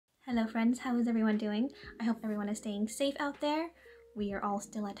Hello friends, how is everyone doing? I hope everyone is staying safe out there. We are all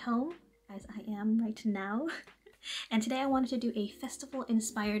still at home, as I am right now. And today I wanted to do a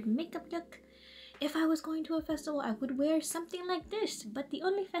festival-inspired makeup look. If I was going to a festival, I would wear something like this, but the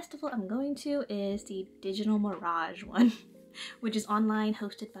only festival I'm going to is the Digital Mirage one, which is online,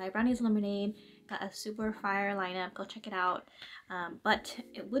 hosted by Brownies Lemonade. Got a super fire lineup, go check it out. But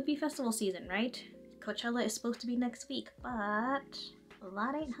it would be festival season, right? Coachella is supposed to be next week, but a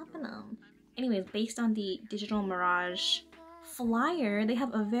lot ain't happening. Anyways, based on the Digital Mirage flyer, they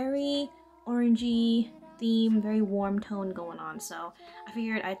have a very orangey theme, very warm tone going on, so I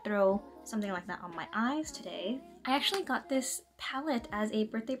figured I'd throw something like that on my eyes today. I actually got this palette as a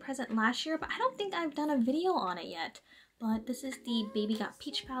birthday present last year, but I don't think I've done a video on it yet. But this is the Baby Got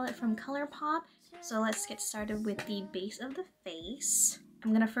Peach palette from ColourPop. So let's get started with the base of the face.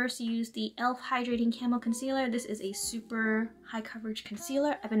 I'm gonna first use the e.l.f. Hydrating Camo Concealer. This is a super high coverage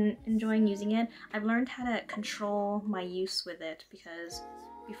concealer. I've been enjoying using it. I've learned how to control my use with it because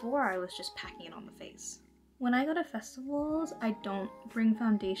before I was just packing it on the face. When I go to festivals, I don't bring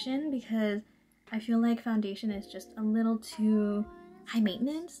foundation because I feel like foundation is just a little too high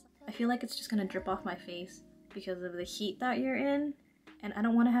maintenance. I feel like it's just gonna drip off my face because of the heat that you're in, and I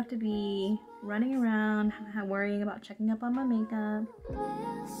don't want to have to be running around worrying about checking up on my makeup.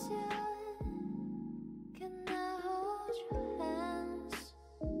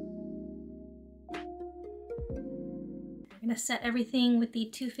 I'm gonna set everything with the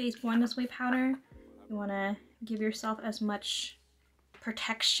Too Faced Born This Way powder. You want to give yourself as much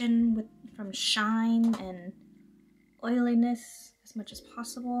protection from shine and oiliness as much as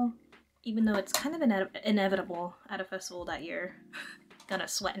possible, even though it's kind of inevitable at a festival that you're gonna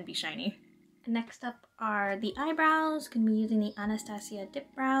sweat and be shiny. Next up are the eyebrows. Gonna be using the Anastasia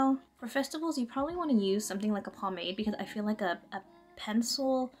Dip Brow. For festivals, you probably want to use something like a pomade because I feel like a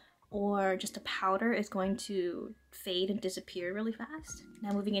pencil or just a powder is going to fade and disappear really fast.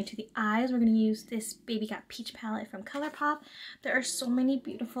 Now moving into the eyes, we're going to use this Baby Got Peach palette from ColourPop. There are so many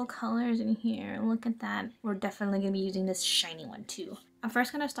beautiful colors in here. Look at that. We're definitely going to be using this shiny one too. I'm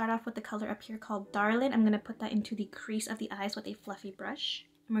first going to start off with the color up here called Darling. I'm going to put that into the crease of the eyes with a fluffy brush.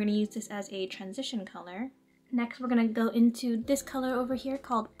 And we're going to use this as a transition color. Next, we're going to go into this color over here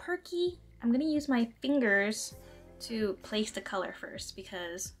called Perky. I'm going to use my fingers to place the color first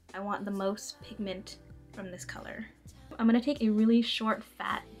because I want the most pigment from this color. I'm going to take a really short,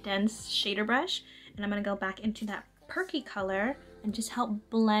 fat, dense shader brush and I'm going to go back into that Perky color and just help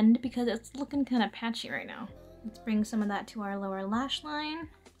blend because it's looking kind of patchy right now. Let's bring some of that to our lower lash line.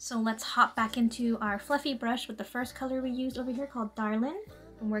 So let's hop back into our fluffy brush with the first color we used over here called Darling.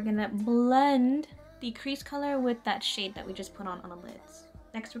 And we're going to blend the crease color with that shade that we just put on the lids.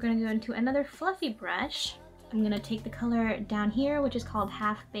 Next, we're going to go into another fluffy brush. I'm going to take the color down here, which is called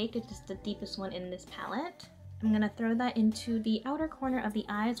Half Baked. It's just the deepest one in this palette. I'm going to throw that into the outer corner of the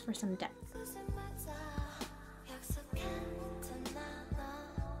eyes for some depth.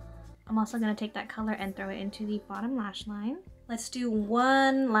 I'm also going to take that color and throw it into the bottom lash line. Let's do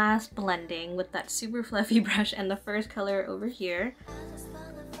one last blending with that super fluffy brush and the first color over here.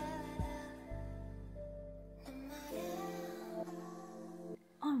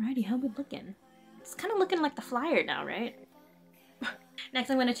 Alrighty, how we looking? It's kind of looking like the flyer now, right? Next,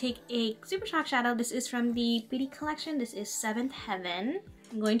 I'm going to take a Super Shock shadow. This is from the Beauty Collection. This is Seventh Heaven.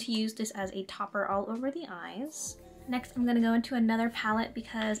 I'm going to use this as a topper all over the eyes. Next, I'm going to go into another palette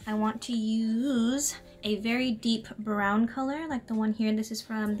because I want to use a very deep brown color like the one here. This is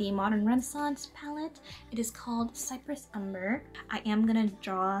from the Modern Renaissance palette. It is called Cyprus Umber. I am going to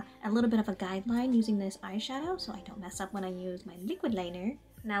draw a little bit of a guideline using this eyeshadow so I don't mess up when I use my liquid liner.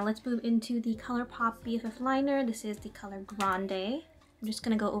 Now let's move into the ColourPop BFF liner. This is the color Grande. I'm just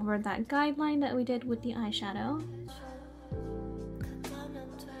going to go over that guideline that we did with the eyeshadow.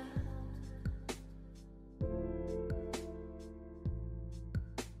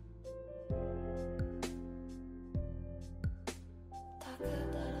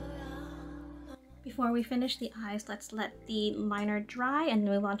 Before we finish the eyes, let's let the liner dry and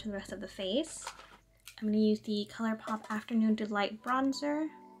move on to the rest of the face. I'm going to use the ColourPop Afternoon Delight bronzer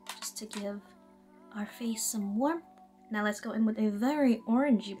just to give our face some warmth. Now let's go in with a very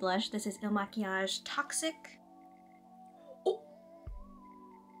orangey blush. This is Il Makiage Toxic. Oh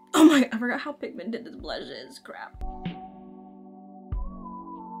my, I forgot how pigmented this blush is. Crap.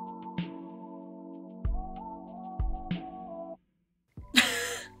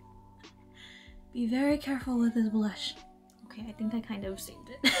 Be very careful with this blush. Okay, I think I kind of saved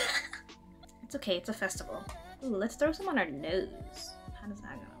it. It's okay, it's a festival. Ooh, let's throw some on our nose. How does that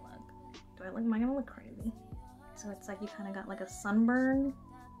gonna look? Am I gonna look crazy? So it's like you kind of got like a sunburn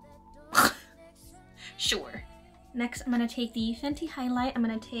Sure. Next, I'm gonna take the Fenty highlight. I'm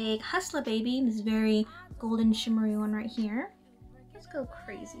gonna take Hustler Baby, this very golden shimmery one right here. Let's go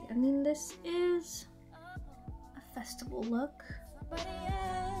crazy. I mean, this is a festival look.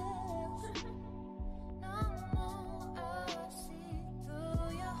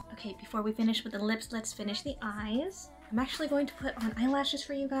 Okay, before we finish with the lips, let's finish the eyes. I'm actually going to put on eyelashes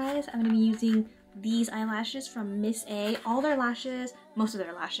for you guys. I'm gonna be using these eyelashes from Miss A. All their lashes, most of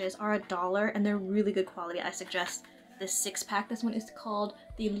their lashes, are $1 and they're really good quality. I suggest this 6-pack. This one is called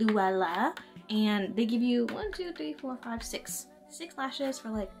the Luella, and they give you 1, 2, 3, 4, 5, 6 lashes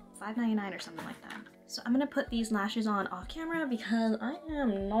for like $5.99 or something like that. So I'm gonna put these lashes on off camera because I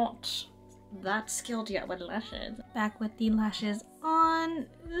am not that skilled yet with lashes. Back with the lashes on.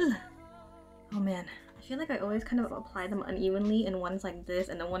 Ugh. Oh man, I feel like I always kind of apply them unevenly, and one's like this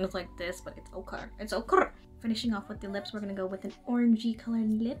and then one is like this, but it's okay. It's okay. Finishing off with the lips, we're gonna go with an orangey colored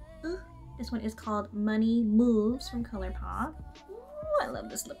lip. Ugh. This one is called Money Moves from ColourPop. Ooh, I love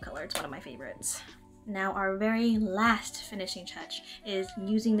this lip color. It's one of my favorites. Now our very last finishing touch is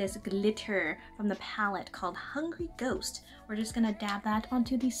using this glitter from the palette called Hungry Ghost. We're just gonna dab that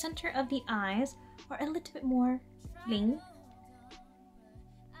onto the center of the eyes for a little bit more bling.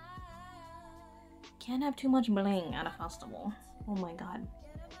 Can't have too much bling at a festival. Oh my god.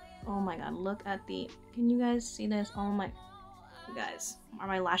 Oh my god, look at the... Can you guys see this? Oh my... You guys, are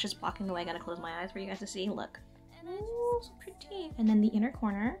my lashes blocking the way? I gotta close my eyes for you guys to see. Look. Ooh, so pretty. And then the inner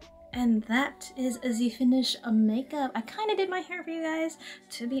corner. And that is the finish of makeup. I kind of did my hair for you guys.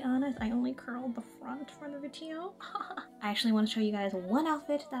 To be honest, I only curled the front for the video. I actually want to show you guys one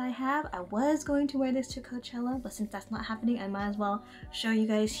outfit that I have. I was going to wear this to Coachella, but since that's not happening, I might as well show you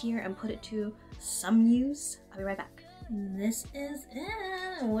guys here and put it to some use. I'll be right back. This is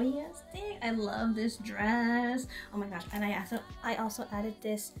it. What do you guys think? I love this dress. Oh my gosh. And I also added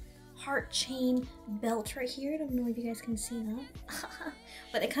this heart chain belt right here. I don't know if you guys can see that.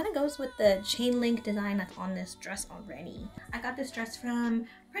 But it kind of goes with the chain link design that's on this dress already. I got this dress from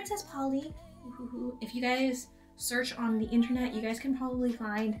Princess Polly. If you guys search on the internet, you guys can probably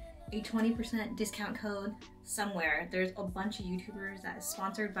find a 20% discount code somewhere. There's a bunch of YouTubers that is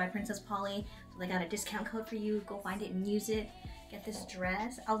sponsored by Princess Polly, so they got a discount code for you. Go find it and use it. Get this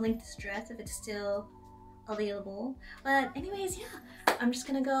dress. I'll link this dress if it's still available. But anyways, yeah, I'm just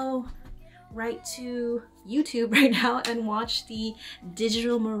gonna go right to YouTube right now and watch the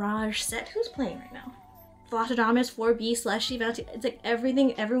Digital Mirage set. Who's playing right now? Flosstradamus, 4B, Slushy, Bounty. It's like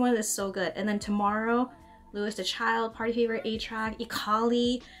everything, everyone is so good. And then tomorrow, Louis the Child, Party Favorite, A-Track,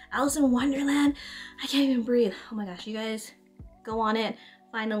 Ikali, Alice in Wonderland. I can't even breathe. Oh my gosh, you guys go on it,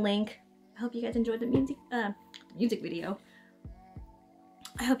 find the link. I hope you guys enjoyed the music video.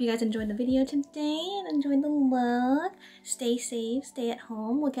 I hope you guys enjoyed the video today and enjoyed the look. Stay safe, stay at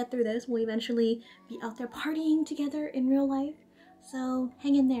home. We'll get through this. We'll eventually be out there partying together in real life. So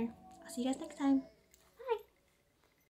hang in there. I'll see you guys next time.